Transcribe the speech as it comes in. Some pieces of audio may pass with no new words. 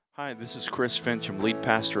Hi, this is Chris Fincham, lead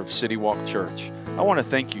pastor of City Walk Church. I want to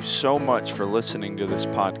thank you so much for listening to this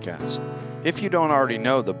podcast. If you don't already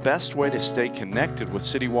know, the best way to stay connected with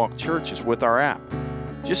City Walk Church is with our app.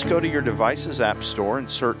 Just go to your device's app store and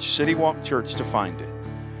search City Walk Church to find it.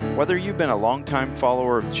 Whether you've been a longtime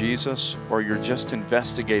follower of Jesus or you're just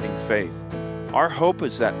investigating faith, our hope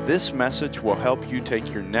is that this message will help you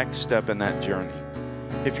take your next step in that journey.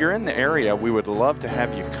 If you're in the area, we would love to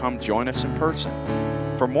have you come join us in person.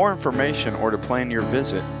 For more information or to plan your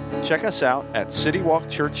visit, check us out at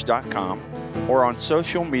citywalkchurch.com or on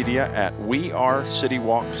social media at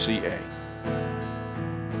WeAreCityWalkCA.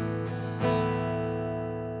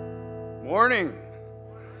 Morning.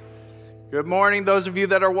 Good morning, those of you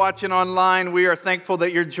that are watching online. We are thankful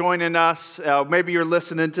that you're joining us. Maybe you're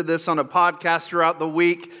listening to this on a podcast throughout the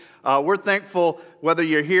week. We're thankful whether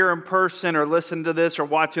you're here in person or listening to this or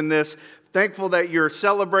watching this. Thankful that you're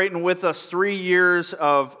celebrating with us 3 years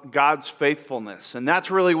of God's faithfulness. And that's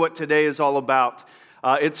really what today is all about.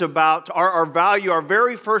 It's about our value. Our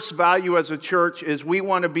very first value as a church is we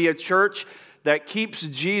want to be a church that keeps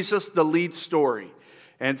Jesus the lead story.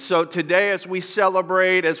 And so today as we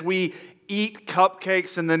celebrate, as we eat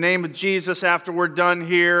cupcakes in the name of Jesus after we're done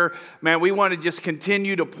here, man, we want to just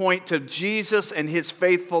continue to point to Jesus and His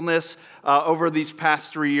faithfulness over these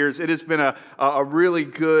past 3 years. It has been a really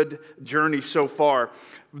good journey so far.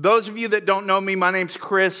 Those of you that don't know me, my name's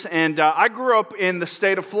Chris, and I grew up in the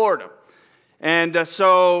state of Florida. And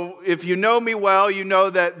so if you know me well, you know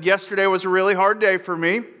that yesterday was a really hard day for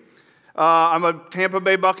me. I'm a Tampa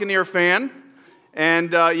Bay Buccaneer fan,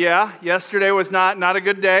 and yesterday was not a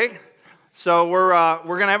good day. So we're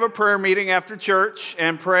going to have a prayer meeting after church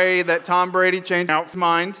and pray that Tom Brady changes his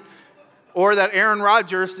mind, or that Aaron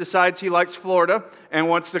Rodgers decides he likes Florida and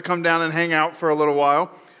wants to come down and hang out for a little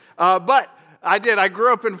while. But I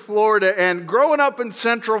grew up in Florida, and growing up in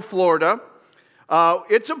Central Florida,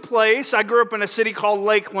 it's a place. I grew up in a city called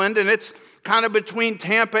Lakeland, and it's kind of between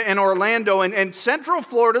Tampa and Orlando. And Central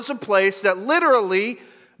Florida is a place that literally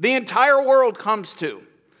the entire world comes to.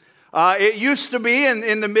 It used to be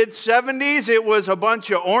in the mid-'70s, it was a bunch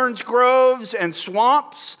of orange groves and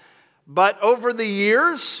swamps. But over the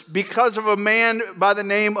years, because of a man by the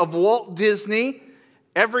name of Walt Disney,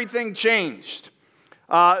 everything changed.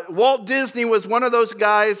 Walt Disney was one of those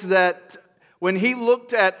guys that when he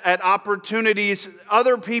looked at opportunities,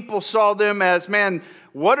 other people saw them as, man,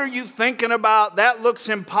 what are you thinking about? That looks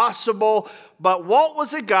impossible. But Walt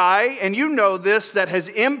was a guy, and you know this, that has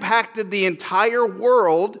impacted the entire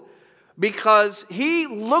world because he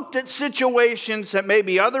looked at situations that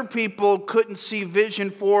maybe other people couldn't see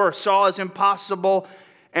vision for or saw as impossible.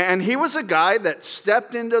 And he was a guy that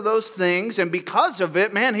stepped into those things, and because of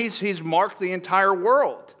it, man, he's marked the entire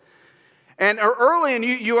world. And early, and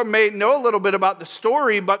you may know a little bit about the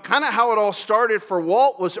story, but kind of how it all started for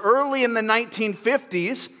Walt was early in the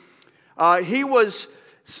 1950s. He was,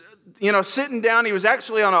 sitting down. He was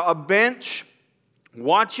actually on a bench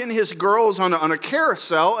watching his girls on a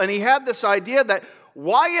carousel, and he had this idea that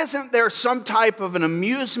why isn't there some type of an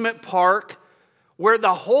amusement park where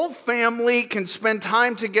the whole family can spend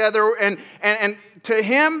time together? And to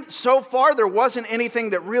him, so far, there wasn't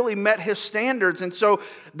anything that really met his standards. And so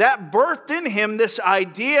that birthed in him this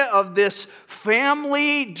idea of this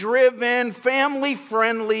family-driven,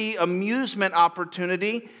 family-friendly amusement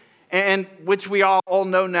opportunity, and which we all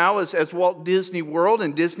know now as Walt Disney World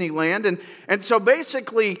and Disneyland. And so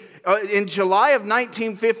basically, in July of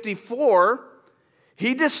 1954,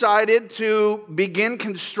 he decided to begin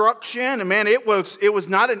construction. And man, it was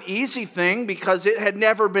not an easy thing because it had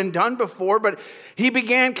never been done before. But he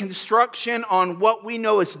began construction on what we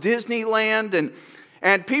know as Disneyland.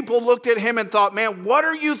 And people looked at him and thought, man, what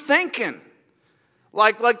are you thinking?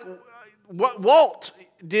 Like what, Walt?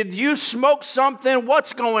 Did you smoke something?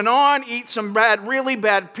 What's going on? Eat some really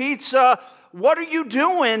bad pizza? What are you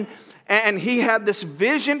doing? And he had this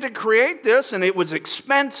vision to create this, and it was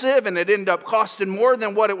expensive, and it ended up costing more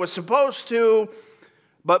than what it was supposed to.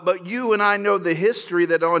 But you and I know the history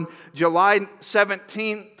that on July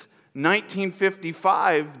 17th,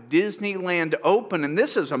 1955, Disneyland opened, and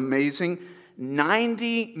this is amazing.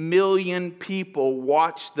 90 million people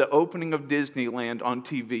watched the opening of Disneyland on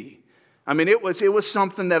TV. I mean, it was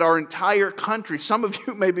something that our entire country, some of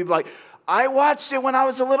you may be like, I watched it when I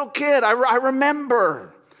was a little kid. I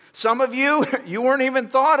remember. Some of you weren't even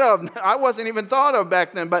thought of. I wasn't even thought of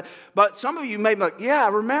back then. But some of you may be like, yeah, I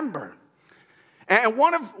remember. And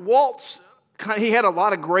one of Walt's he had a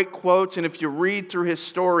lot of great quotes, and if you read through his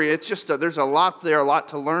story, it's just there's a lot there, a lot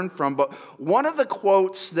to learn from. But one of the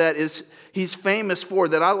quotes that he's famous for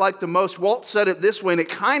that I like the most, Walt said it this way, and it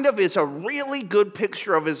kind of is a really good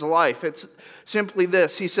picture of his life. It's simply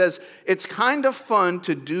this. He says, "It's kind of fun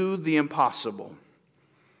to do the impossible."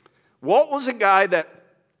 Walt was a guy that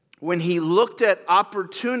when he looked at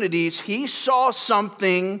opportunities, he saw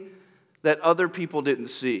something that other people didn't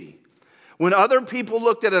see. When other people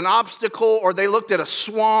looked at an obstacle, or they looked at a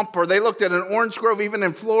swamp, or they looked at an orange grove, even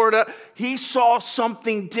in Florida, he saw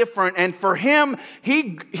something different. And for him,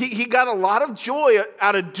 he got a lot of joy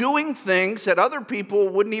out of doing things that other people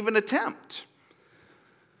wouldn't even attempt.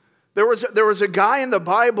 There was a guy in the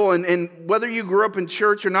Bible, and whether you grew up in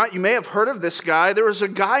church or not, you may have heard of this guy. There was a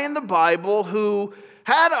guy in the Bible who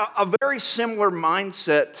had a very similar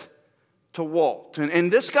mindset to Walt. And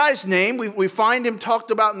this guy's name, we find him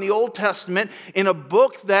talked about in the Old Testament in a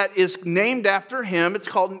book that is named after him.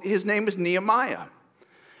 His name is Nehemiah.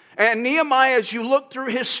 And Nehemiah, as you look through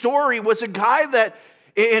his story, was a guy that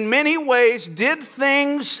in many ways did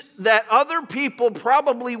things that other people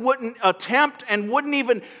probably wouldn't attempt and wouldn't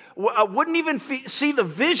even see the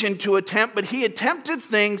vision to attempt, but he attempted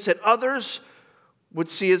things that others would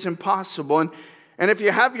see as impossible. And if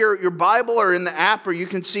you have your Bible or in the app, or you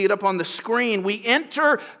can see it up on the screen, we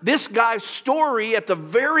enter this guy's story at the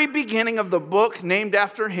very beginning of the book named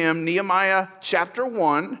after him, Nehemiah chapter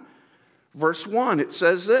 1, verse 1. It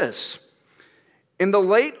says this: "In the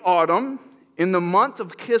late autumn, in the month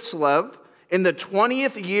of Kislev, in the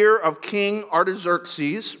 20th year of King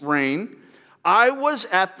Artaxerxes' reign, I was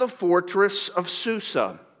at the fortress of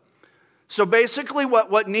Susa." So basically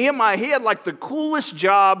what Nehemiah, he had like the coolest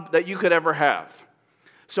job that you could ever have.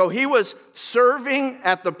 So he was serving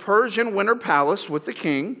at the Persian winter palace with the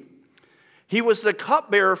king. He was the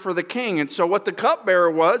cupbearer for the king. And so what the cupbearer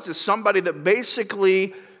was is somebody that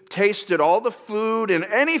basically tasted all the food and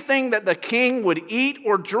anything that the king would eat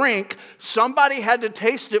or drink. Somebody had to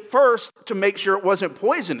taste it first to make sure it wasn't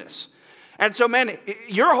poisonous. And so, man,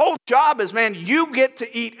 your whole job is, man, you get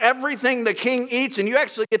to eat everything the king eats, and you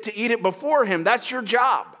actually get to eat it before him. That's your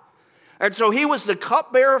job. And so he was the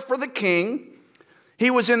cupbearer for the king. He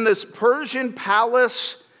was in this Persian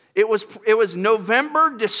palace. It was November,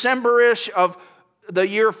 December-ish of the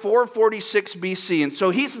year 446 BC. And so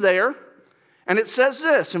he's there, and it says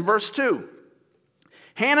this in verse 2.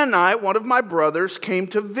 "Hanani, one of my brothers, came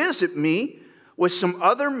to visit me with some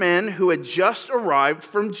other men who had just arrived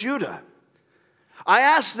from Judah. I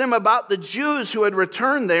asked them about the Jews who had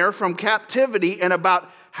returned there from captivity and about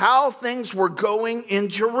how things were going in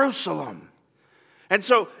Jerusalem." And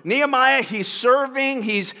so Nehemiah, he's serving,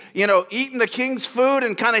 he's, eating the king's food,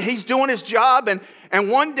 and he's doing his job. And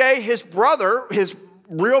one day his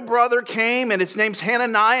real brother came, and his name's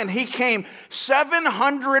Hanani, and he came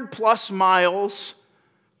 700 plus miles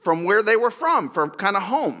from where they were from kind of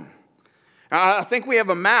home. I think we have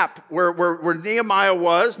a map where Nehemiah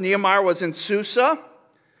was. Nehemiah was in Susa.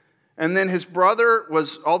 And then his brother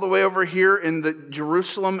was all the way over here in the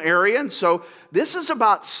Jerusalem area. And so this is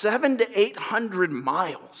about 700 to 800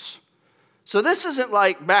 miles. So this isn't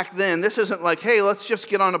like back then. This isn't like, hey, let's just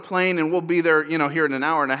get on a plane and we'll be there, here in an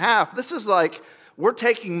hour and a half. This is like we're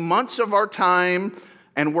taking months of our time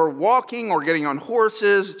and we're walking or getting on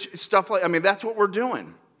horses, stuff that's what we're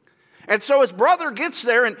doing. And so his brother gets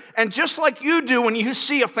there, and just like you do when you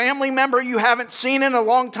see a family member you haven't seen in a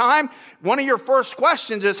long time, one of your first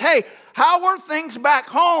questions is, hey, how are things back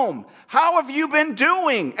home? How have you been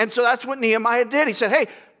doing? And so that's what Nehemiah did. He said, hey,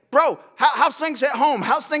 bro, how's things at home?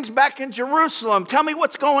 How's things back in Jerusalem? Tell me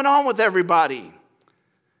what's going on with everybody.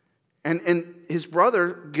 And his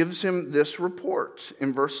brother gives him this report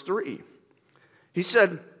in verse 3. He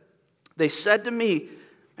said, they said to me,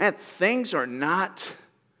 man, things are not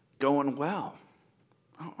going well.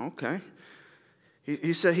 Oh, okay.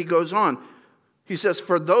 He goes on. He says,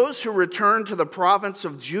 for those who return to the province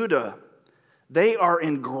of Judah, they are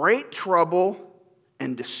in great trouble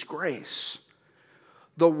and disgrace.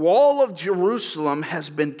 The wall of Jerusalem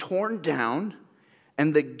has been torn down,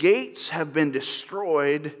 and the gates have been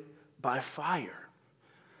destroyed by fire.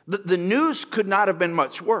 The news could not have been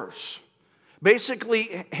much worse.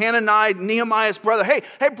 Basically, Hanani, Nehemiah's brother, hey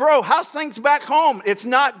bro, how's things back home? It's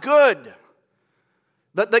not good.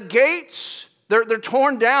 The gates, they're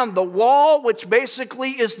torn down. The wall, which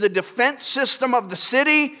basically is the defense system of the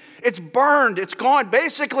city, it's burned, it's gone.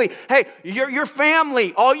 Basically, hey, your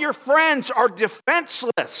family, all your friends are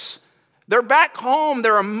defenseless. They're back home.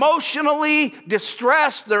 They're emotionally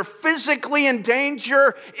distressed. They're physically in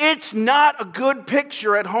danger. It's not a good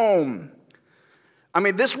picture at home. I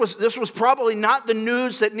mean, this was probably not the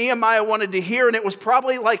news that Nehemiah wanted to hear, and it was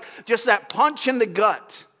probably like just that punch in the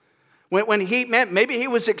gut. When maybe he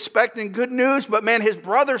was expecting good news, but man, his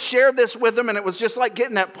brother shared this with him, and it was just like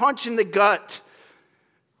getting that punch in the gut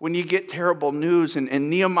when you get terrible news. And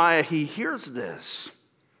Nehemiah, he hears this.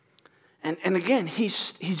 And again,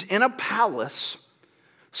 he's in a palace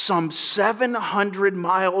some 700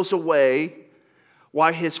 miles away,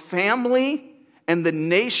 while his family and the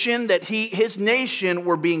nation his nation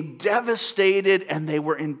were being devastated and they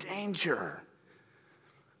were in danger.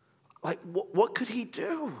 Like, what could he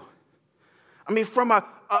do? I mean, from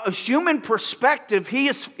a human perspective,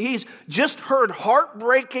 he's just heard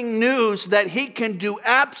heartbreaking news that he can do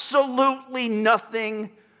absolutely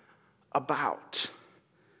nothing about.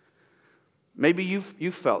 Maybe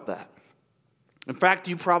you've felt that. In fact,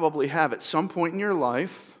 you probably have at some point in your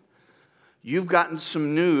life. You've gotten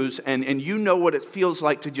some news and you know what it feels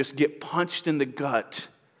like to just get punched in the gut.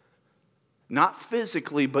 Not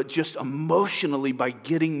physically, but just emotionally by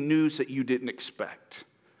getting news that you didn't expect.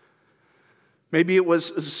 Maybe it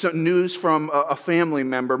was some news from a family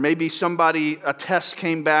member. Maybe a test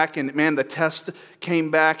came back and man, the test came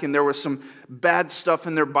back and there was some bad stuff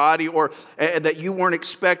in their body or that you weren't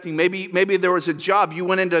expecting. Maybe there was a job. You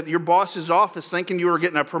went into your boss's office thinking you were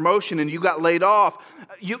getting a promotion and you got laid off.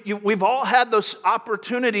 We've all had those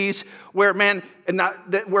opportunities where, man,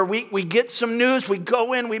 where we get some news, we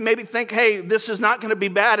go in, we maybe think, hey, this is not going to be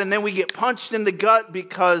bad, and then we get punched in the gut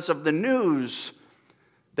because of the news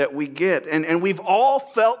that we get. And we've all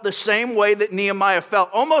felt the same way that Nehemiah felt,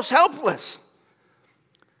 almost helpless.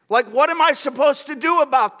 Like, what am I supposed to do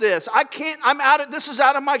about this? This is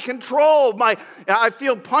out of my control. I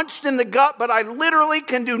feel punched in the gut, but I literally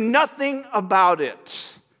can do nothing about it.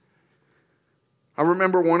 I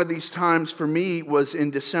remember one of these times for me was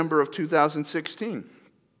in December of 2016.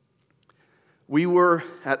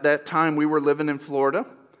 At that time, we were living in Florida,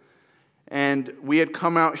 and we had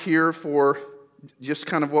come out here for just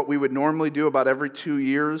kind of what we would normally do about every 2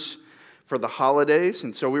 years for the holidays.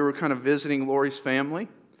 And so we were kind of visiting Lori's family.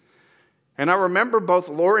 And I remember both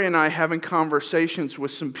Lori and I having conversations with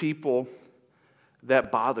some people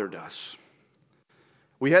that bothered us.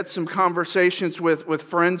 We had some conversations with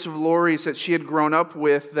friends of Lori's that she had grown up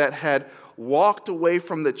with that had walked away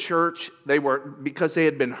from the church. Because they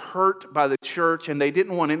had been hurt by the church and they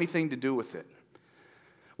didn't want anything to do with it.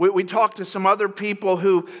 We talked to some other people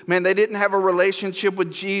who, man, they didn't have a relationship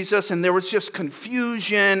with Jesus, and there was just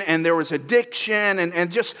confusion, and there was addiction,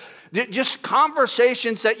 and just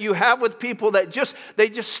conversations that you have with people that they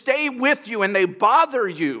just stay with you and they bother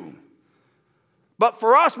you. But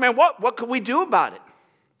for us, man, what could we do about it?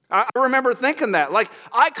 I remember thinking that. Like,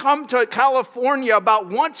 I come to California about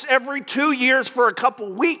once every 2 years for a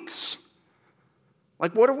couple weeks.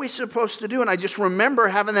 Like, what are we supposed to do? And I just remember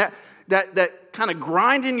having that kind of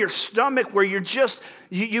grind in your stomach where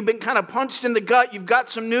you've been kind of punched in the gut. You've got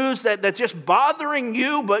some news that's just bothering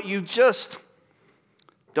you, but you just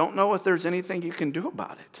don't know if there's anything you can do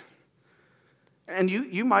about it. And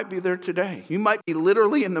you might be there today. You might be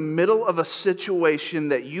literally in the middle of a situation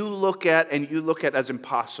that you look at as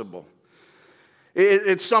impossible.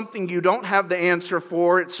 It's something you don't have the answer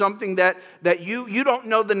for. It's something that you don't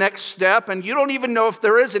know the next step, and you don't even know if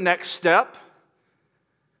there is a next step.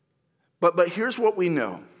 But here's what we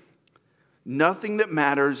know. Nothing that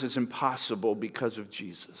matters is impossible because of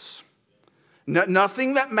Jesus.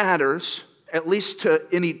 Nothing that matters, at least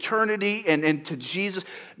in eternity and to Jesus,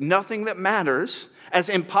 nothing that matters, as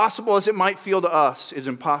impossible as it might feel to us, is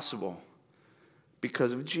impossible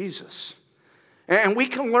because of Jesus. And we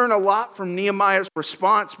can learn a lot from Nehemiah's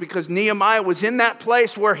response because Nehemiah was in that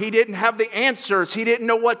place where he didn't have the answers. He didn't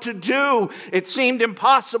know what to do. It seemed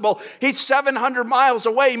impossible. He's 700 miles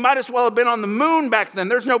away. He might as well have been on the moon back then.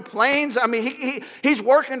 There's no planes. I mean, he's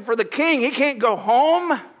working for the king. He can't go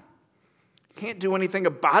home. He can't do anything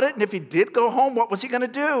about it. And if he did go home, what was he going to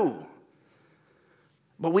do?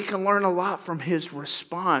 But we can learn a lot from his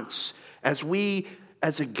response as we,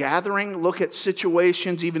 as a gathering, look at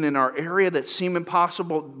situations even in our area that seem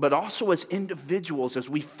impossible, but also as individuals as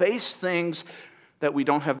we face things that we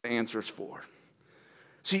don't have the answers for.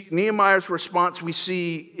 See, Nehemiah's response we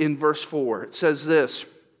see in verse 4. It says this.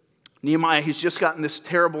 Nehemiah, he's just gotten this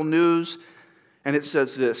terrible news, and it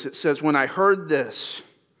says this. It says, when I heard this,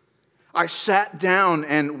 I sat down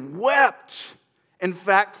and wept. In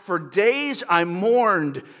fact, for days I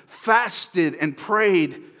mourned, fasted, and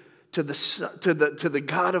prayed to the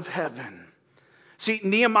God of heaven. See,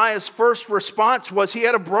 Nehemiah's first response was he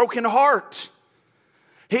had a broken heart.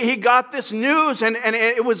 He got this news, and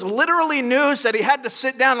it was literally news that he had to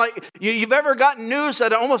sit down. Like, you've ever gotten news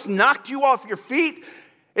that almost knocked you off your feet?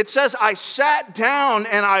 It says, I sat down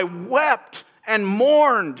and I wept and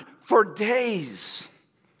mourned for days.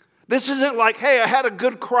 This isn't like, hey, I had a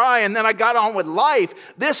good cry and then I got on with life.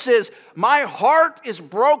 This is, my heart is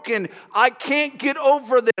broken. I can't get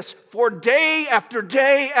over this. For day after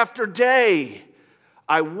day after day,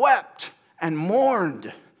 I wept and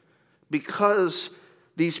mourned because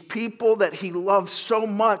these people that he loved so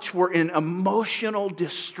much were in emotional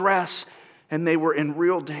distress and they were in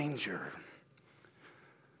real danger.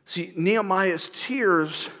 See, Nehemiah's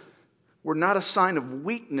tears were not a sign of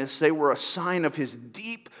weakness. They were a sign of his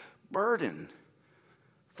deep burden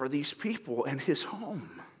for these people and his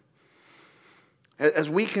home. As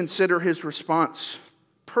we consider his response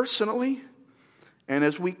personally, and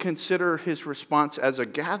as we consider his response as a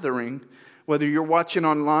gathering, whether you're watching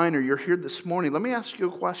online or you're here this morning, let me ask you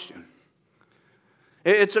a question.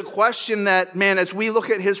 It's a question that, man, as we look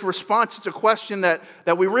at his response, it's a question that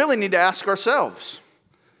we really need to ask ourselves.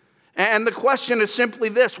 And the question is simply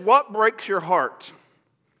this: what breaks your heart?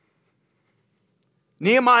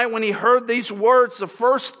 Nehemiah, when he heard these words, his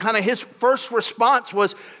first response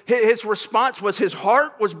was his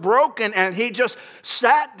heart was broken, and he just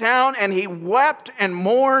sat down and he wept and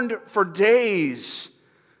mourned for days.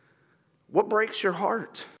 What breaks your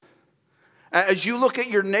heart? As you look at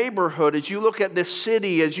your neighborhood, as you look at this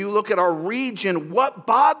city, as you look at our region, what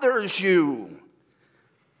bothers you?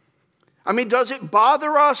 I mean, does it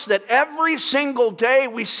bother us that every single day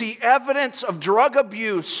we see evidence of drug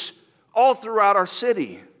abuse all throughout our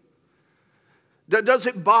city? Does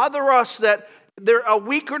it bother us that a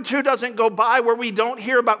week or two doesn't go by where we don't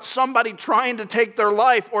hear about somebody trying to take their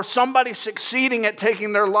life or somebody succeeding at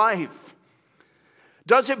taking their life?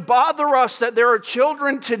 Does it bother us that there are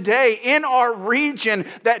children today in our region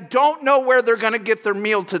that don't know where they're going to get their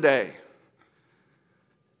meal today?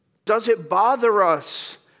 Does it bother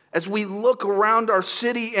us as we look around our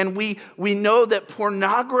city and we know that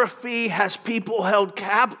pornography has people held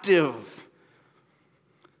captive?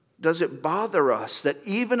 Does it bother us that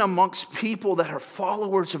even amongst people that are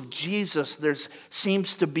followers of Jesus, there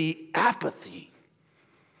seems to be apathy?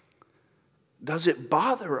 Does it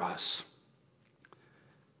bother us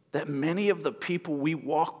that many of the people we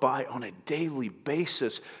walk by on a daily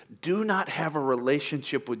basis do not have a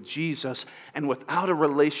relationship with Jesus, and without a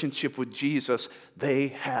relationship with Jesus, they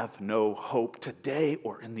have no hope today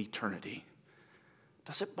or in eternity?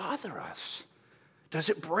 Does it bother us? Does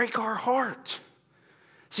it break our heart?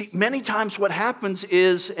 See, many times what happens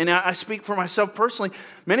is, and I speak for myself personally,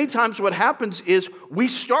 many times what happens is we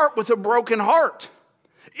start with a broken heart.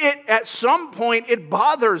 At some point, it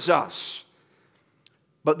bothers us.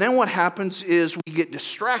 But then what happens is we get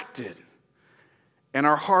distracted and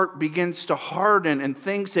our heart begins to harden, and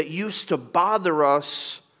things that used to bother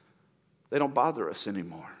us, they don't bother us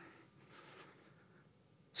anymore.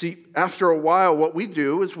 See, after a while, what we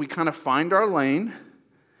do is we kind of find our lane.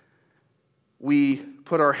 We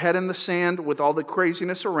put our head in the sand with all the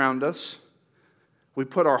craziness around us. We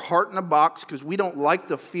put our heart in a box because we don't like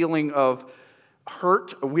the feeling of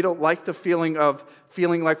hurt, or we don't like the feeling of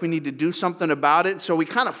feeling like we need to do something about it. So we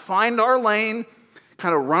kind of find our lane,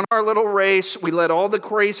 kind of run our little race. We let all the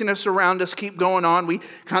craziness around us keep going on. We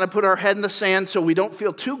kind of put our head in the sand so we don't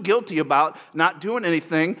feel too guilty about not doing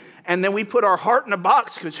anything. And then we put our heart in a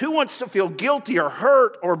box, because who wants to feel guilty or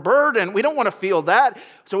hurt or burdened? We don't want to feel that.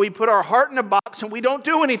 So we put our heart in a box and we don't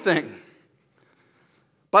do anything.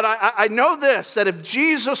 But I know this, that if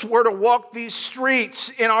Jesus were to walk these streets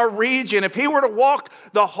in our region, if he were to walk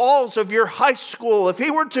the halls of your high school, if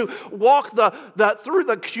he were to walk through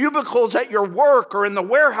the cubicles at your work, or in the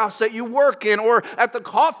warehouse that you work in, or at the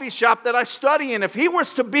coffee shop that I study in, if he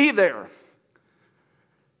was to be there,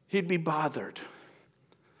 he'd be bothered.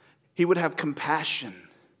 He would have compassion.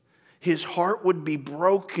 His heart would be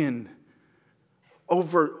broken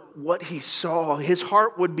over what he saw. His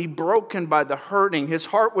heart would be broken by the hurting. His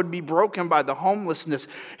heart would be broken by the homelessness.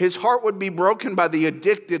 His heart would be broken by the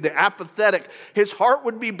addicted, the apathetic. His heart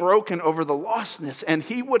would be broken over the lostness, and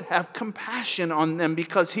he would have compassion on them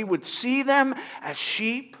because he would see them as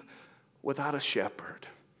sheep without a shepherd.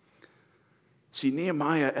 See,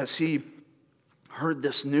 Nehemiah, as he heard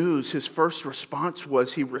this news, his first response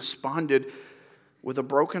was he responded with a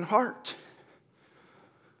broken heart.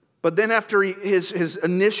 But then after his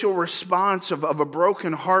initial response of a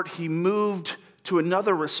broken heart, he moved to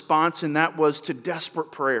another response, and that was to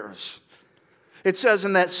desperate prayers. It says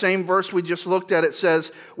in that same verse we just looked at, it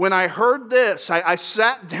says, when I heard this, I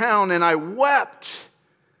sat down and I wept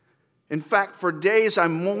In fact, for days I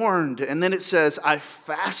mourned. And then it says, I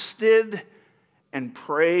fasted and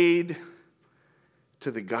prayed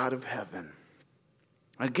to the God of heaven.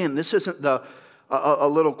 Again, this isn't a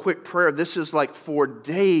little quick prayer. This is like for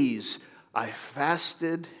days I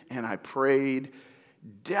fasted and I prayed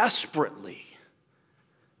desperately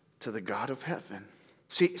to the God of heaven.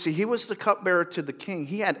 See, he was the cupbearer to the king.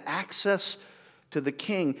 He had access to the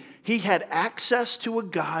king. He had access to a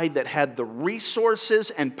guy that had the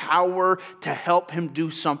resources and power to help him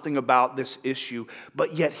do something about this issue,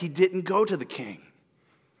 but yet he didn't go to the king.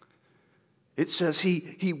 It says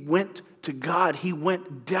he went to God. He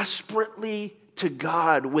went desperately to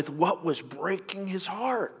God with what was breaking his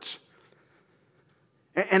heart.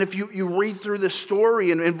 And if you read through this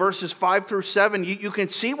story in verses 5 through 7, you can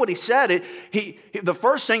see what he said. The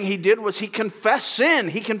first thing he did was he confessed sin.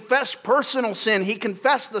 He confessed personal sin. He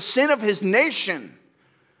confessed the sin of his nation.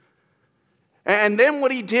 And then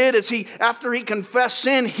what he did is after he confessed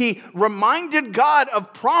sin, he reminded God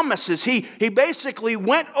of promises. He basically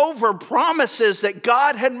went over promises that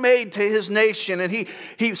God had made to his nation. And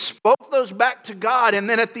he spoke those back to God. And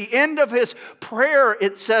then at the end of his prayer,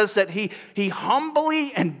 it says that he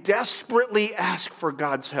humbly and desperately asked for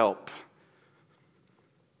God's help.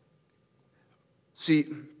 See,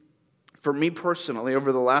 for me personally,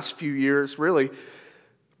 over the last few years, really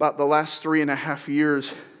about the last 3.5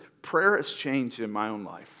 years, prayer has changed in my own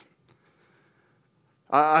life.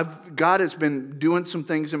 God has been doing some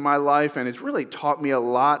things in my life, and it's really taught me a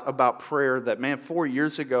lot about prayer that, 4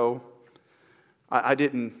 years ago, I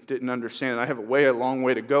didn't understand. I have a long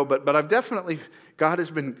way to go, but I've definitely,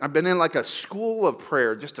 I've been in like a school of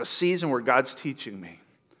prayer, just a season where God's teaching me.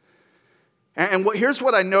 And here's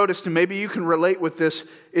what I noticed, and maybe you can relate with this,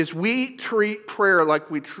 is we treat prayer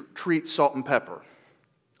like we treat salt and pepper.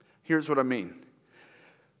 Here's what I mean.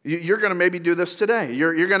 You're going to maybe do this today.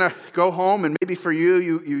 You're going to go home, and maybe for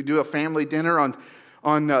you do a family dinner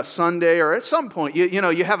on Sunday, or at some point,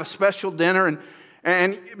 you have a special dinner,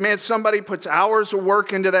 and somebody puts hours of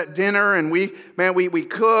work into that dinner, and we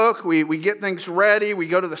cook, we get things ready, we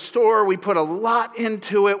go to the store, we put a lot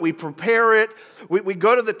into it, we prepare it, we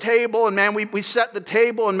go to the table, and we set the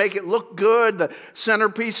table and make it look good. The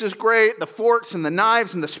centerpiece is great, the forks and the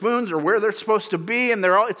knives and the spoons are where they're supposed to be, and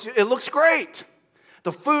it looks great.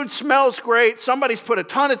 The food smells great. Somebody's put a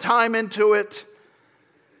ton of time into it.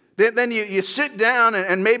 Then you sit down,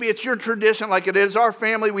 and maybe it's your tradition, like it is our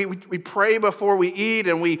family. We pray before we eat,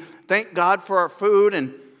 and we thank God for our food.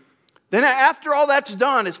 And then after all that's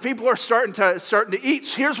done, as people are starting to eat,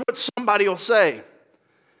 here's what somebody will say.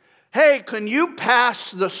 Hey, can you pass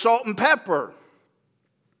the salt and pepper?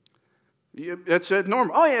 That's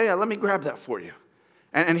normal. Oh, yeah, let me grab that for you.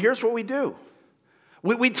 And here's what we do.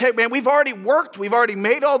 We've already worked, we've already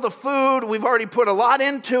made all the food, we've already put a lot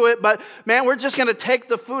into it, but we're just going to take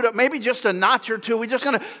the food up, maybe just a notch or two. We're just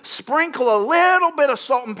going to sprinkle a little bit of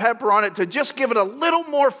salt and pepper on it to just give it a little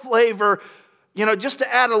more flavor, just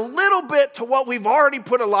to add a little bit to what we've already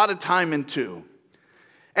put a lot of time into.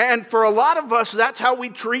 And for a lot of us, that's how we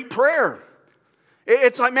treat prayer.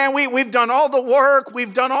 It's like, we've done all the work,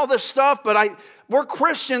 we've done all this stuff, but we're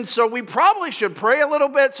Christians, so we probably should pray a little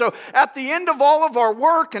bit. So at the end of all of our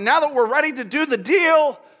work, and now that we're ready to do the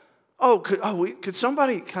deal, could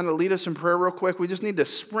somebody kind of lead us in prayer real quick? We just need to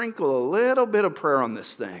sprinkle a little bit of prayer on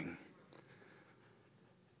this thing.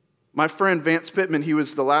 My friend Vance Pittman, he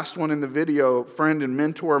was the last one in the video, friend and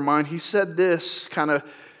mentor of mine. He said this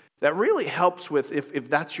that really helps with if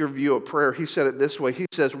that's your view of prayer. He said it this way. He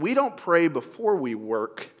says, we don't pray before we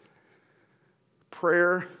work.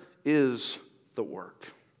 Prayer is the work.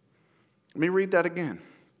 Let me read that again.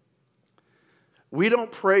 We don't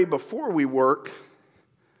pray before we work.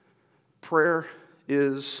 Prayer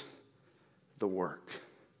is the work.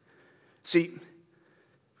 See,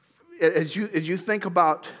 as you think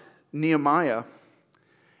about Nehemiah,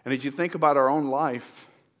 and as you think about our own life,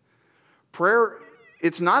 prayer,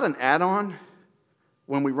 it's not an add-on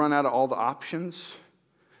when we run out of all the options.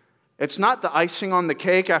 It's not the icing on the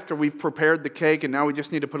cake after we've prepared the cake and now we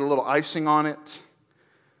just need to put a little icing on it.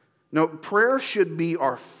 No, prayer should be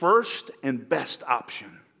our first and best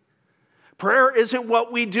option. Prayer isn't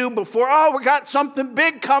what we do before. We got something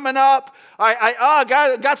big coming up. I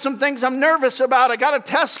got some things I'm nervous about. I got a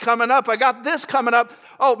test coming up. I got this coming up.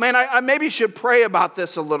 I maybe should pray about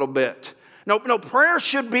this a little bit. No, prayer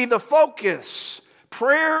should be the focus.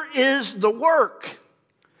 Prayer is the work.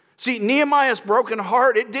 See, Nehemiah's broken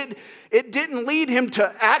heart, it didn't lead him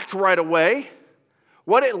to act right away.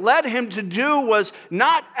 What it led him to do was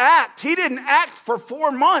not act. He didn't act for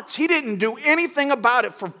 4 months. He didn't do anything about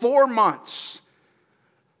it for 4 months.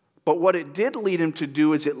 But what it did lead him to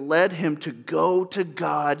do is it led him to go to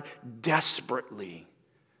God desperately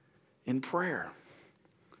in prayer.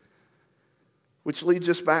 Which leads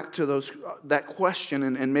us back to that question,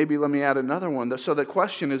 and maybe let me add another one. So the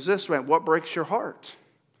question is this, man, what breaks your heart?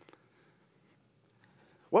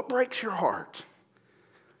 What breaks your heart?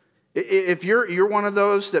 If you're one of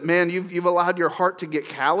those that, man, you've allowed your heart to get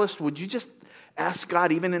calloused, would you just ask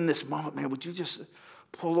God, even in this moment, man, would you just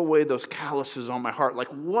pull away those calluses on my heart? Like,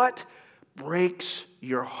 what breaks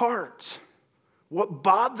your heart? What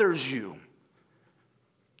bothers you?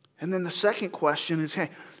 And then the second question is, hey,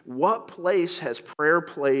 what place has prayer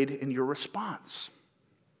played in your response?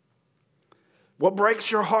 What breaks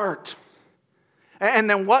your heart? And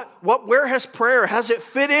then where has prayer, has it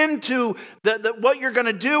fit into what you're going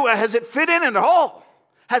to do? Has it fit in at all?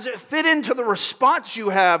 Has it fit into the response you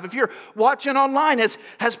have? If you're watching online,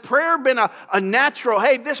 has prayer been a natural,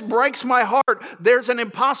 hey, this breaks my heart. There's an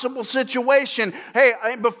impossible situation. Hey,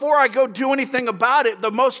 before I go do anything about it,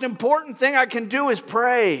 the most important thing I can do is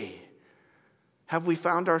pray. Have we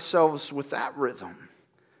found ourselves with that rhythm?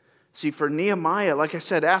 See, for Nehemiah, like I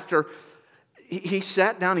said, after he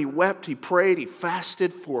sat down, he wept, he prayed, he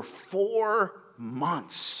fasted for 4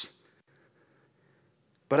 months.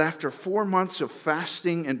 But after 4 months of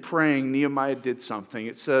fasting and praying, Nehemiah did something.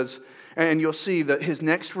 It says, and you'll see that his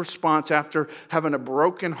next response after having a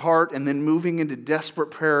broken heart and then moving into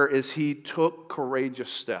desperate prayer is he took courageous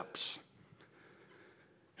steps.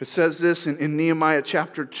 It says this in Nehemiah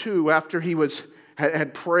chapter 2, after he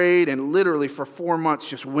had prayed and literally for 4 months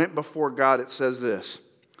just went before God, it says this.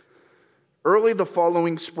 Early the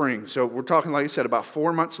following spring, so we're talking, like I said, about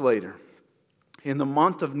 4 months later, in the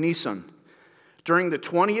month of Nisan, during the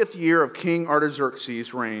 20th year of King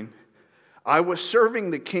Artaxerxes' reign, I was serving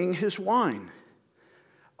the king his wine.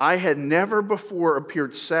 I had never before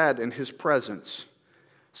appeared sad in his presence.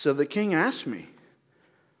 So the king asked me,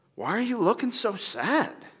 "Why are you looking so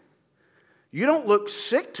sad? You don't look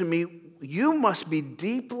sick to me. You must be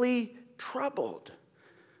deeply troubled."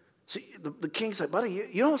 See, the king's like, "Buddy,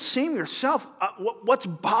 you don't seem yourself. What's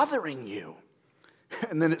bothering you?"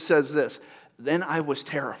 And then it says this, "Then I was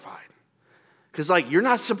terrified." Because, like, you're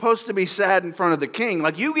not supposed to be sad in front of the king.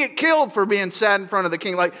 Like, you get killed for being sad in front of the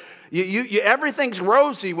king. Like, everything's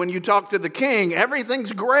rosy when you talk to the king.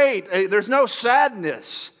 Everything's great. There's no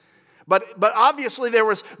sadness. But obviously there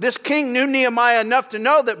was, this king knew Nehemiah enough to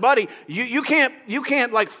know that, buddy, you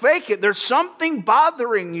can't like fake it. There's something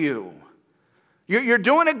bothering you. You're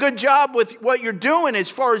doing a good job with what you're doing as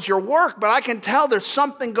far as your work, but I can tell there's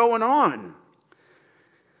something going on.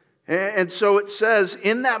 And so it says,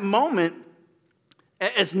 in that moment,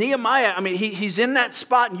 as Nehemiah, I mean, he's in that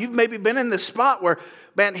spot, and you've maybe been in this spot where,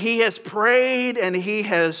 man, he has prayed and he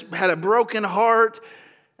has had a broken heart,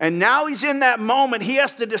 and now he's in that moment. He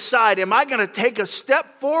has to decide, am I going to take a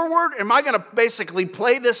step forward? Am I going to basically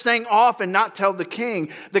play this thing off and not tell the king?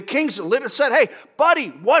 The king's literally said, "Hey, buddy,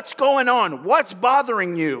 what's going on? What's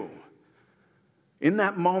bothering you?" In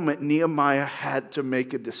that moment, Nehemiah had to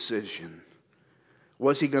make a decision.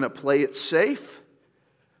 Was he going to play it safe?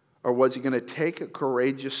 Or was he going to take a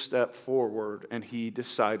courageous step forward? And he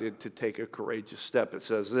decided to take a courageous step. It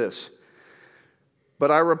says this,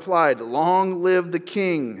 "But I replied, 'Long live the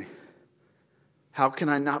king. How can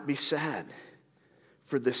I not be sad?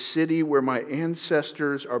 For the city where my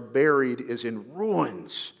ancestors are buried is in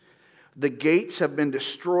ruins. The gates have been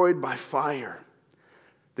destroyed by fire.'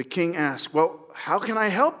 The king asked, 'Well, how can I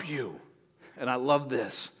help you?'" And I love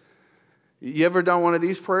this. You ever done one of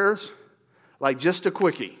these prayers? Like just a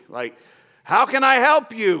quickie. Like, "How can I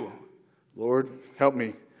help you?" "Lord, help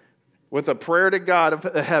me." With a prayer to God of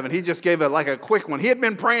heaven. He just gave a quick one. He had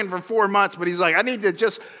been praying for 4 months, but he's like, "I need to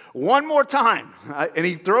just one more time." And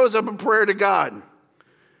he throws up a prayer to God.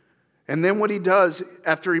 And then what he does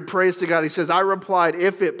after he prays to God, he says, "I replied,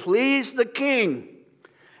 'If it please the king,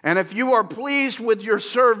 and if you are pleased with your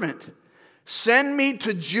servant, send me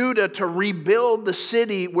to Judah to rebuild the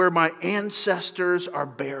city where my ancestors are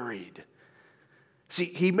buried.'" See,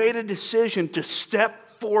 he made a decision to step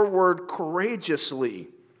forward courageously.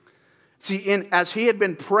 See, as he had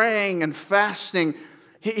been praying and fasting,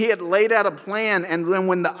 he had laid out a plan. And then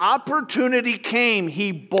when the opportunity came,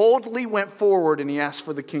 he boldly went forward and he asked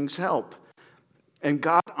for the king's help. And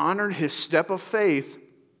God honored his step of faith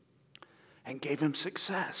and gave him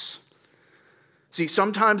success. See,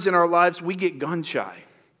 sometimes in our lives, we get gun shy.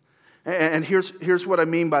 And here's what I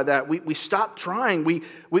mean by that. We stop trying. We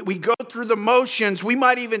go through the motions. We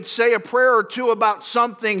might even say a prayer or two about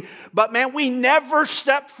something. But man, we never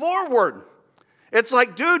step forward. It's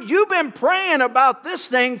like, dude, you've been praying about this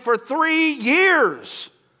thing for 3 years.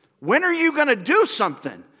 When are you going to do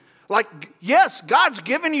something? Like, yes, God's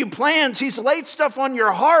given you plans. He's laid stuff on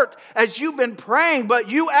your heart as you've been praying, but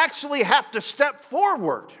you actually have to step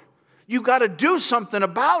forward. You got to do something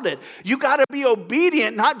about it. You got to be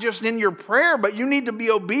obedient, not just in your prayer, but you need to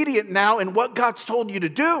be obedient now in what God's told you to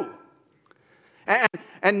do.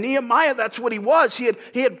 And Nehemiah, that's what he was. He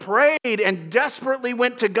had prayed and desperately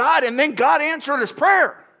went to God, and then God answered his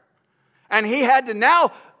prayer. And he had to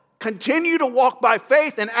now continue to walk by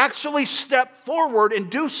faith and actually step forward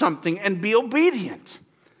and do something and be obedient.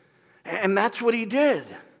 And that's what he did.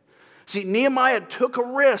 See, Nehemiah took a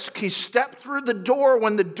risk. He stepped through the door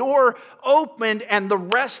when the door opened, and the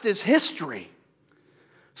rest is history.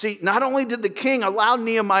 See, not only did the king allow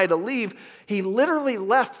Nehemiah to leave, he literally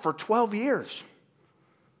left for 12 years.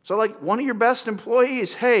 So like one of your best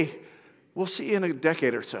employees, hey, we'll see you in a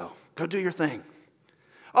decade or so. Go do your thing.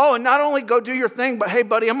 Oh, and not only go do your thing, but hey,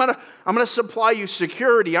 buddy, I'm gonna supply you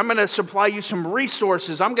security. I'm gonna supply you some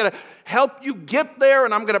resources. I'm gonna help you get there,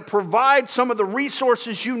 and I'm gonna provide some of the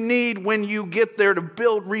resources you need when you get there to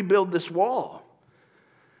rebuild this wall.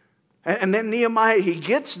 And then Nehemiah, he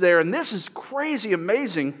gets there, and this is crazy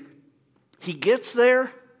amazing. He gets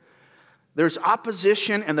there. There's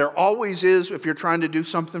opposition, and there always is if you're trying to do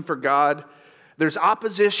something for God. There's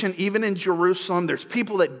opposition even in Jerusalem. There's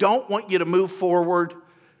people that don't want you to move forward.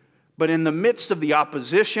 But in the midst of the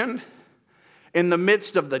opposition, in the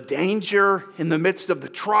midst of the danger, in the midst of the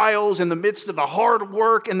trials, in the midst of the hard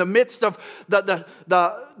work, in the midst of the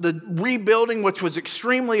rebuilding, which was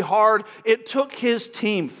extremely hard, it took his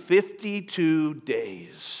team 52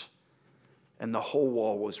 days, and the whole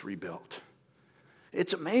wall was rebuilt.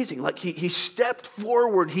 It's amazing. Like he stepped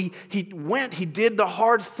forward, he went, he did the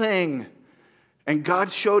hard thing, and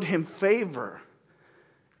God showed him favor.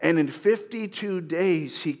 And in 52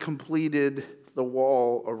 days, he completed the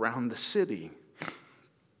wall around the city.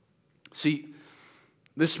 See,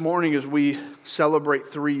 this morning as we celebrate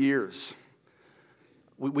 3 years,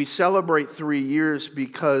 we celebrate 3 years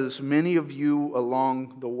because many of you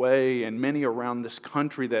along the way and many around this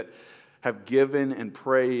country that have given and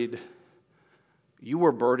prayed, you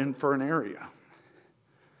were burdened for an area.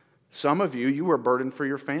 Some of you were burdened for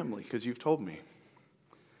your family because you've told me.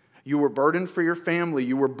 You were burdened for your family.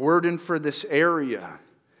 You were burdened for this area.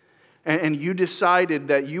 And you decided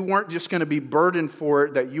that you weren't just going to be burdened for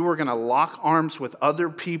it, that you were going to lock arms with other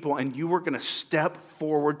people and you were going to step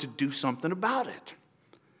forward to do something about it.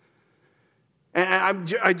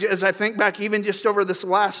 And as I think back, even just over this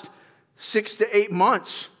last 6 to 8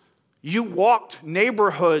 months, you walked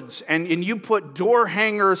neighborhoods and you put door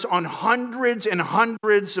hangers on hundreds and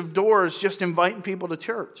hundreds of doors just inviting people to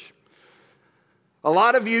church. A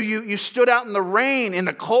lot of you stood out in the rain, in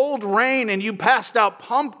the cold rain, and you passed out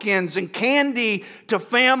pumpkins and candy to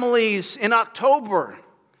families in October.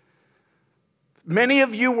 Many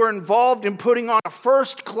of you were involved in putting on a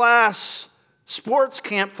first-class sports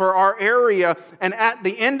camp for our area, and at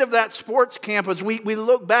the end of that sports camp, as we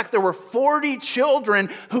look back, there were 40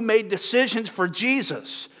 children who made decisions for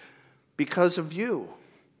Jesus because of you.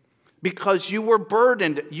 Because you were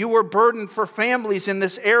burdened. You were burdened for families in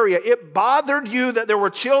this area. It bothered you that there were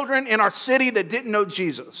children in our city that didn't know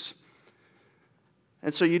Jesus.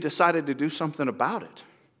 And so you decided to do something about it.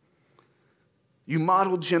 You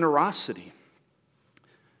modeled generosity.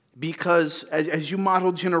 Because as you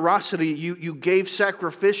modeled generosity, you gave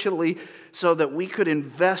sacrificially so that we could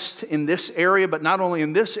invest in this area, but not only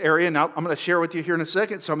in this area. Now, I'm going to share with you here in a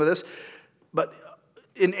second some of this. But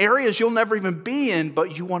in areas you'll never even be in,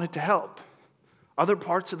 but you wanted to help. Other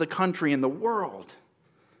parts of the country and the world.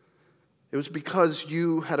 It was because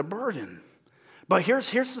you had a burden. But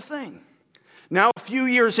here's the thing. Now, a few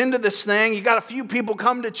years into this thing, you got a few people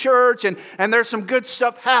come to church and there's some good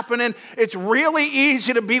stuff happening. It's really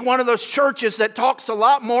easy to be one of those churches that talks a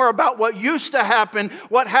lot more about what used to happen,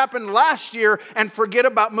 what happened last year, and forget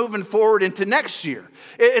about moving forward into next year.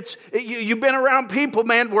 You've been around people,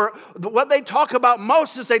 man, where what they talk about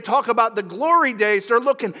most is they talk about the glory days. They're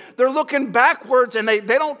looking backwards and they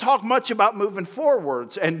don't talk much about moving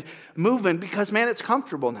forwards and moving because, man, it's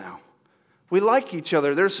comfortable now. We like each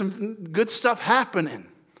other. There's some good stuff happening.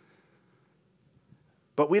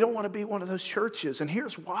 But we don't want to be one of those churches. And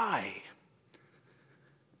here's why.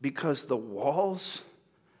 Because the walls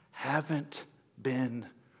haven't been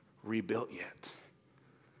rebuilt yet.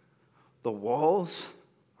 The walls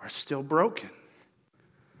are still broken.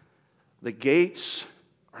 The gates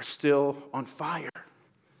are still on fire.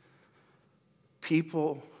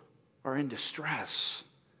 People are in distress.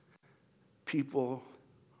 People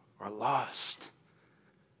are lost.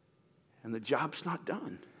 And the job's not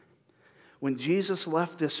done. When Jesus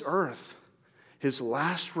left this earth, his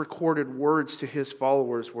last recorded words to his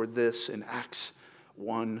followers were this in Acts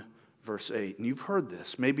 1, verse 8. And you've heard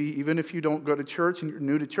this. Maybe even if you don't go to church and you're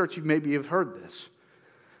new to church, maybe you've heard this.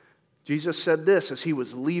 Jesus said this as he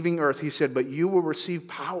was leaving earth. He said, "But you will receive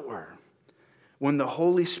power when the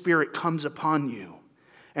Holy Spirit comes upon you.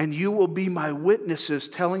 And you will be my witnesses,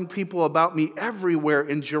 telling people about me everywhere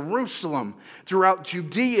in Jerusalem, throughout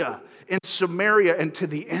Judea, in Samaria, and to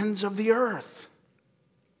the ends of the earth."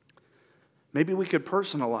 Maybe we could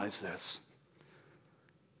personalize this.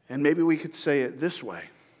 And maybe we could say it this way.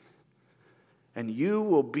 "And you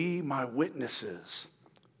will be my witnesses,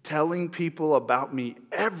 telling people about me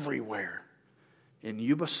everywhere in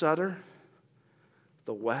Yuba Sutter,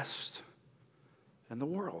 the West, and the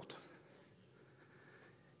world."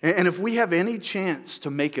 And if we have any chance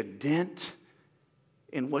to make a dent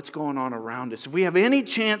in what's going on around us, if we have any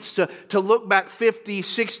chance to look back 50,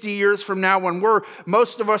 60 years from now when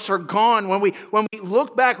most of us are gone, when we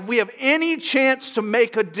look back, if we have any chance to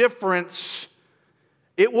make a difference,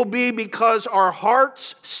 it will be because our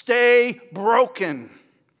hearts stay broken.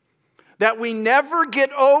 That we never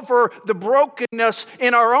get over the brokenness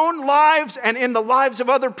in our own lives and in the lives of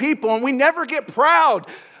other people. And we never get proud.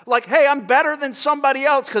 Like, hey, I'm better than somebody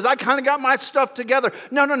else because I kind of got my stuff together.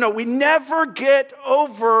 No. We never get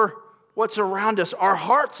over what's around us. Our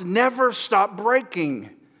hearts never stop breaking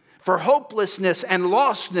for hopelessness and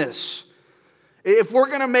lostness. If we're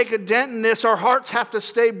going to make a dent in this, our hearts have to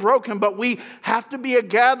stay broken. But we have to be a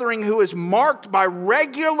gathering who is marked by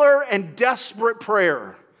regular and desperate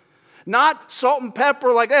prayer. Not salt and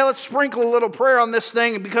pepper, like, hey, let's sprinkle a little prayer on this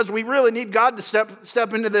thing because we really need God to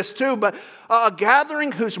step into this too. But a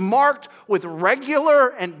gathering who's marked with regular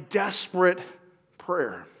and desperate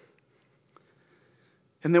prayer.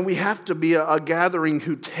 And then we have to be a gathering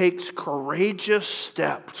who takes courageous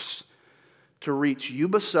steps to reach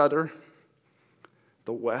Yuba Sutter,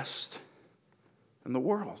 the West, and the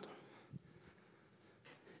world.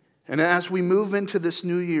 And as we move into this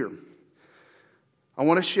new year, I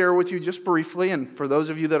want to share with you just briefly, and for those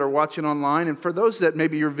of you that are watching online, and for those that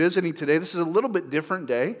maybe you're visiting today, this is a little bit different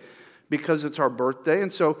day because it's our birthday.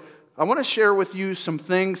 And so I want to share with you some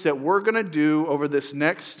things that we're going to do over this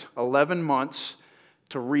next 11 months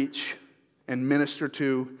to reach and minister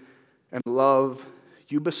to and love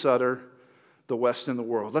Yuba Sutter, the West, and the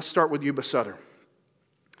world. Let's start with Yuba Sutter.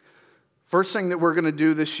 First thing that we're going to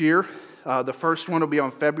do this year, the first one will be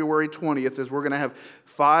on February 20th, is we're going to have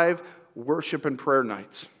 5 worship and prayer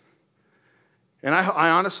nights. And I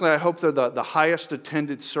honestly hope they're the highest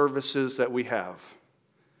attended services that we have.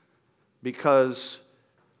 Because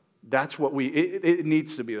that's what it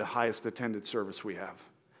needs to be the highest attended service we have.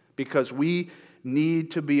 Because we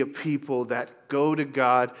need to be a people that go to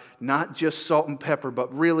God, not just salt and pepper,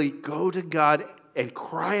 but really go to God and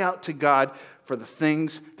cry out to God for the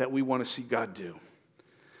things that we want to see God do.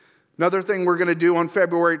 Another thing we're going to do on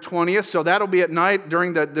February 20th, so that'll be at night.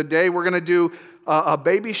 During the day, we're going to do a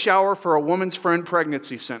baby shower for a Woman's Friend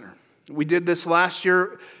Pregnancy Center. We did this last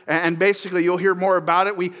year, and basically you'll hear more about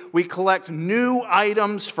it. We collect new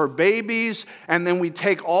items for babies, and then we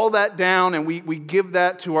take all that down and we give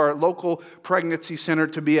that to our local pregnancy center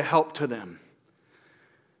to be a help to them.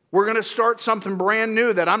 We're going to start something brand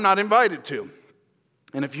new that I'm not invited to.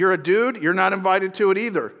 And if you're a dude, you're not invited to it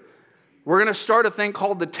either. We're going to start a thing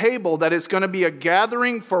called The Table that is going to be a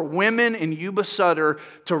gathering for women in Yuba Sutter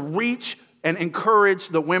to reach and encourage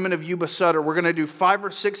the women of Yuba Sutter. We're going to do 5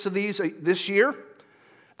 or 6 of these this year.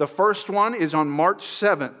 The first one is on March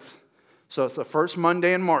 7th. So it's the first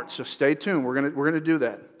Monday in March, so stay tuned. We're going to do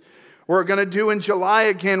that. We're going to do in July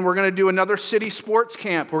again, we're going to do another city sports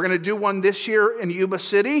camp. We're going to do one this year in Yuba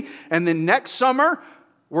City, and then next summer,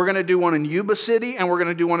 we're going to do one in Yuba City, and we're going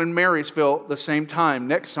to do one in Marysville the same time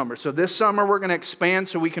next summer. So this summer, we're going to expand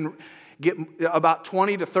so we can get about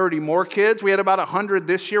 20 to 30 more kids. We had about 100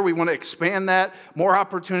 this year. We want to expand that, more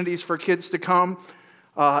opportunities for kids to come.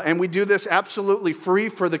 And we do this absolutely free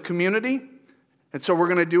for the community. And so we're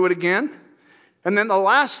going to do it again. And then the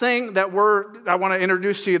last thing that I want to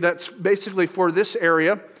introduce to you that's basically for this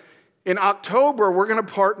area. In October, we're going to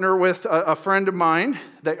partner with a friend of mine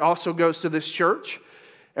that also goes to this church.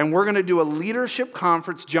 And we're going to do a leadership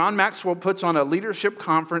conference. John Maxwell puts on a leadership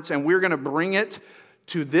conference, and we're going to bring it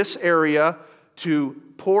to this area to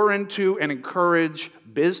pour into and encourage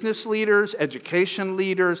business leaders, education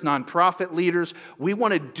leaders, nonprofit leaders. We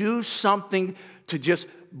want to do something to just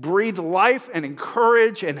breathe life and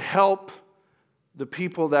encourage and help the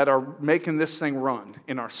people that are making this thing run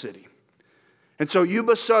in our city. And so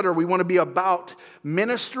Yuba Sutter, we want to be about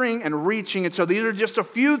ministering and reaching. And so these are just a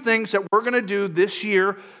few things that we're going to do this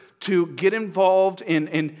year to get involved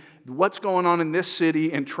in what's going on in this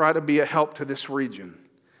city and try to be a help to this region.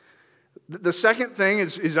 The second thing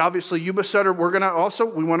is obviously Yuba Sutter.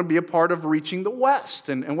 We want to be a part of reaching the West.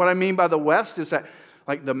 And what I mean by the West is that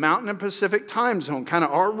like the Mountain and Pacific time zone, kind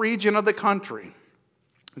of our region of the country.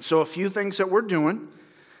 And so a few things that we're doing.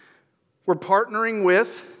 We're partnering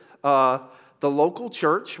with the local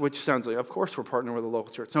church, which sounds like, of course we're partnering with a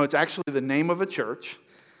local church. No, it's actually the name of a church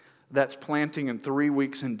that's planting in 3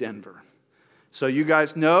 weeks in Denver. So you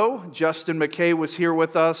guys know Justin McKay was here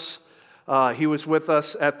with us. He was with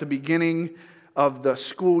us at the beginning of the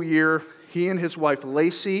school year. He and his wife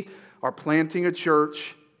Lacey are planting a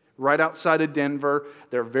church right outside of Denver.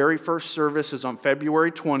 Their very first service is on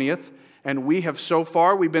February 20th. And we've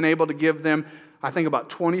been able to give them, I think, about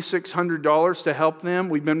 $2,600 to help them.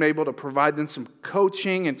 We've been able to provide them some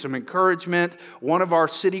coaching and some encouragement. One of our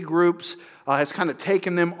city groups has kind of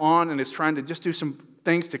taken them on and is trying to just do some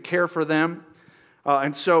things to care for them.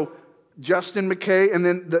 And so Justin McKay, and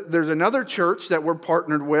then there's another church that we're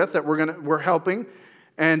partnered with that we're helping,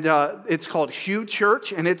 and it's called Hugh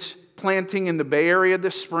Church, and it's planting in the Bay Area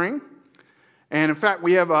this spring. And in fact,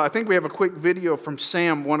 I think we have a quick video from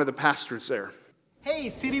Sam, one of the pastors there. Hey,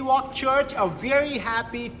 City Walk Church, a very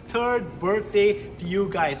happy 3rd birthday to you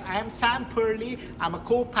guys. I am Sam Purley. I'm a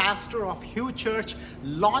co-pastor of Hugh Church,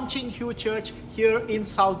 launching Hugh Church here in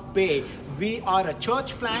South Bay. We are a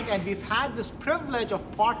church plant and we've had this privilege of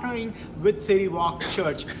partnering with City Walk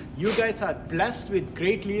Church. You guys are blessed with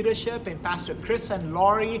great leadership in Pastor Chris and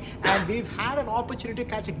Laurie, and we've had an opportunity to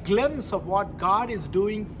catch a glimpse of what God is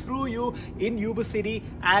doing through you in Yuba City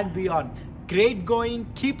and beyond. Great going.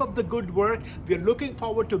 Keep up the good work. We are looking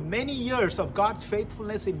forward to many years of God's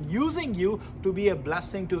faithfulness in using you to be a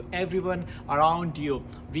blessing to everyone around you.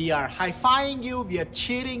 We are high-fiving you. We are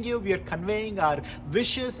cheering you. We are conveying our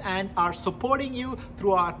wishes and are supporting you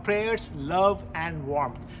through our prayers, love, and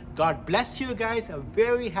warmth. God bless you guys. A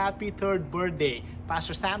very happy 3rd birthday.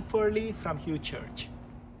 Pastor Sam Purley from Hugh Church.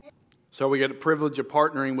 So we get the privilege of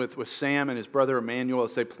partnering with Sam and his brother Emmanuel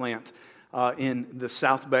as they plant in the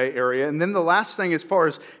South Bay area. And then the last thing, as far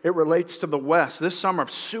as it relates to the West, this summer I'm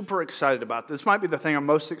super excited about. This might be the thing I'm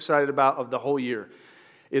most excited about of the whole year,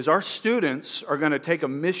 is our students are going to take a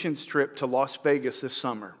missions trip to Las Vegas this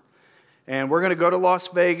summer. And we're going to go to Las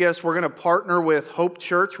Vegas. We're going to partner with Hope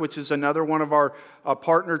Church, which is another one of our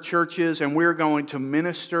partner churches, and we're going to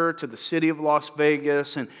minister to the city of Las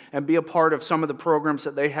Vegas and be a part of some of the programs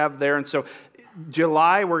that they have there. And so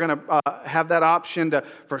July, we're going to have that option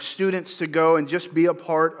for students to go and just be a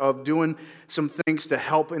part of doing some things to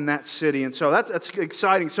help in that city. And so that's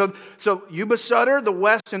exciting. So Yuba Sutter, the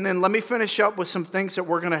West, and then let me finish up with some things that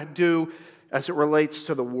we're going to do as it relates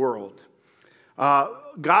to the world.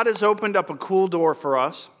 God has opened up a cool door for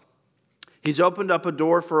us. He's opened up a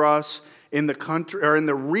door for us in the country or in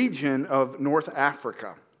the region of North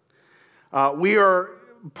Africa. We are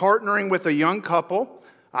partnering with a young couple.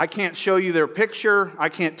 I can't show you their picture. I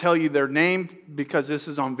can't tell you their name because this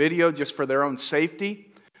is on video just for their own safety.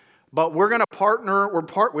 But we're going to partner.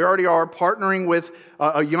 We already are partnering with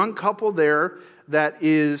a young couple there that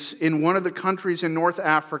is in one of the countries in North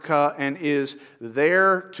Africa and is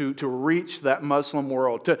there to reach that Muslim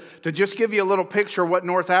world. To just give you a little picture of what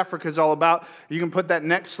North Africa is all about, you can put that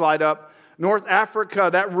next slide up. North Africa,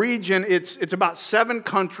 that region, it's about 7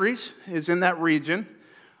 countries is in that region.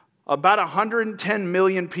 About 110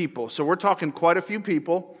 million people. So we're talking quite a few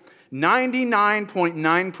people.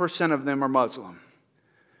 99.9% of them are Muslim.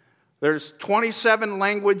 There's 27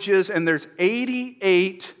 languages and there's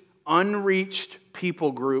 88 unreached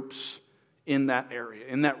people groups in that area,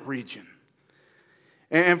 in that region.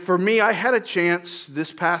 And for me, I had a chance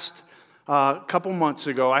this past couple months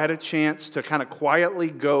ago, I had a chance to kind of quietly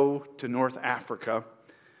go to North Africa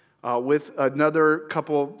with another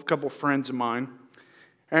couple friends of mine.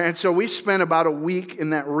 And so we spent about a week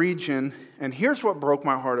in that region, and here's what broke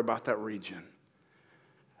my heart about that region.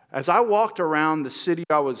 As I walked around the city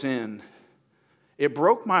I was in, it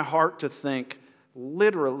broke my heart to think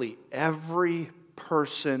literally every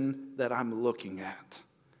person that I'm looking at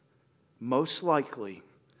most likely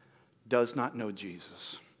does not know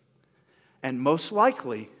Jesus. And most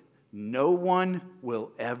likely, no one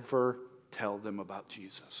will ever tell them about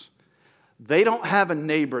Jesus. They don't have a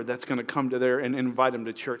neighbor that's going to come to there and invite them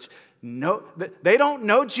to church. No, they don't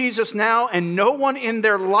know Jesus now, and no one in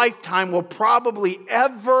their lifetime will probably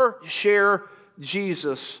ever share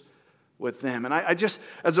Jesus with them. And I just,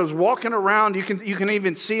 as I was walking around, you can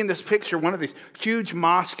even see in this picture one of these huge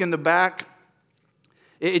mosques in the back.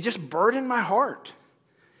 It just burdened my heart.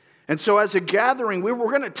 And so as a gathering, we're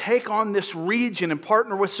going to take on this region and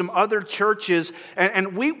partner with some other churches.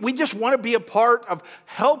 And we just want to be a part of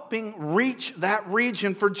helping reach that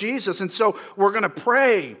region for Jesus. And so we're going to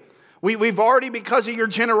pray. We've already, because of your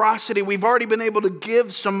generosity, we've already been able to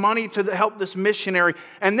give some money to help this missionary.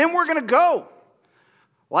 And then we're going to go.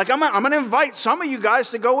 Like I'm going to invite some of you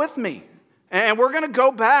guys to go with me. And we're going to go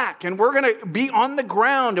back and we're going to be on the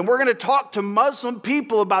ground and we're going to talk to Muslim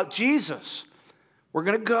people about Jesus. We're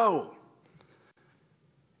going to go.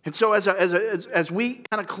 And so as we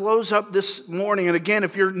kind of close up this morning, and again,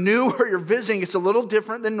 if you're new or you're visiting, it's a little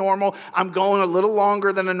different than normal. I'm going a little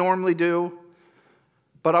longer than I normally do.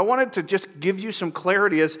 But I wanted to just give you some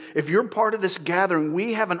clarity as if you're part of this gathering,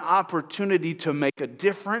 we have an opportunity to make a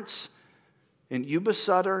difference in Yuba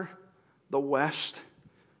Sutter, the West,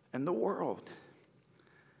 and the world.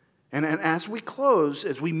 And as we close,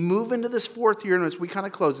 as we move into this fourth year and as we kind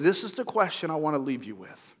of close, this is the question I want to leave you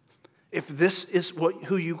with. If this is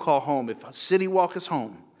who you call home, if City Walk is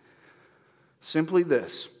home, simply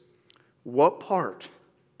this: what part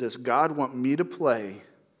does God want me to play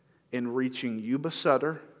in reaching Yuba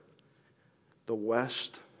Sutter, the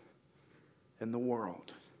West, and the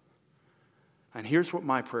world? And here's what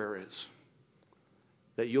my prayer is: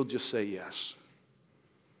 that you'll just say yes.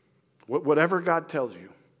 Whatever God tells you.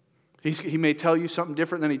 He may tell you something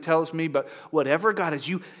different than He tells me, but whatever God is,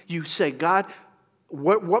 you say, God,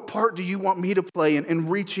 what part do you want me to play in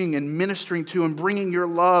reaching and ministering to and bringing your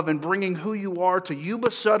love and bringing who you are to Yuba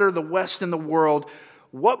Sutter, the West, and the world?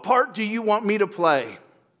 What part do you want me to play?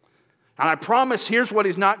 And I promise, here's what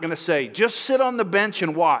He's not going to say: just sit on the bench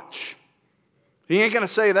and watch. He ain't going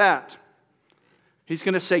to say that. He's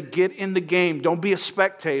going to say, get in the game. Don't be a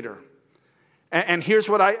spectator. And here's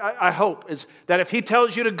what I hope is that if He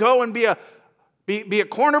tells you to go and be a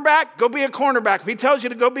cornerback, go be a cornerback. If He tells you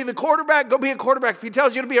to go be the quarterback, go be a quarterback. If He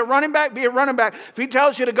tells you to be a running back, be a running back. If He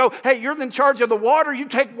tells you to go, hey, you're in charge of the water, you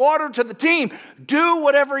take water to the team. Do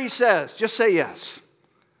whatever He says. Just say yes.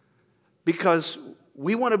 Because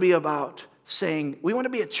we want to be about saying, we want to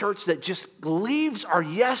be a church that just leaves our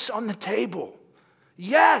yes on the table.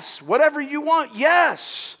 Yes, whatever you want,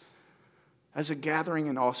 yes. As a gathering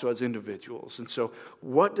and also as individuals. And so,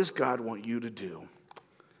 what does God want you to do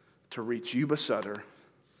to reach Yuba Sutter,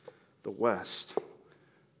 the West,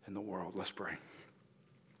 and the world? Let's pray.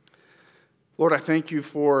 Lord, I thank you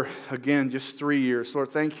for, again, just 3 years.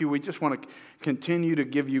 Lord, thank you. We just want to continue to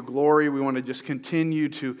give you glory. We want to just continue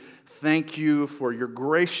to thank you for your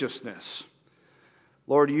graciousness.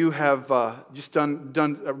 Lord, you have just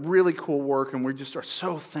done a really cool work, and we just are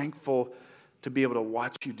so thankful to be able to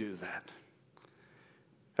watch you do that.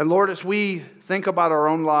 And Lord, as we think about our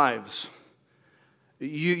own lives,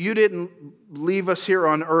 you didn't leave us here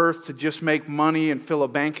on earth to just make money and fill a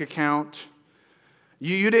bank account.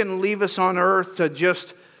 You didn't leave us on earth to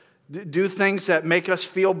just do things that make us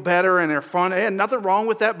feel better and are fun. And nothing wrong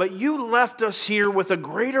with that, but you left us here with a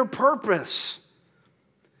greater purpose.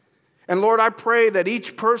 And Lord, I pray that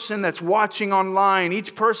each person that's watching online,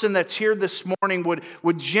 each person that's here this morning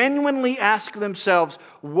would genuinely ask themselves,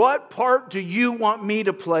 what part do you want me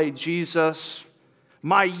to play, Jesus?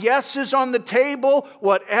 My yes is on the table.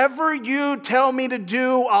 Whatever you tell me to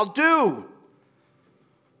do, I'll do.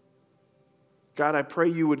 God, I pray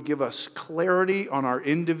you would give us clarity on our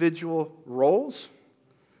individual roles.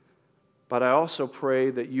 But I also pray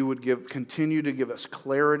that you would continue to give us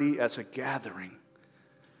clarity as a gathering,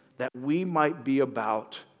 that we might be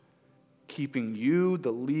about keeping you,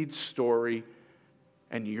 the lead story,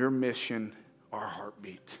 and your mission, our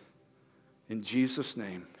heartbeat. In Jesus'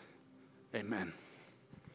 name, amen.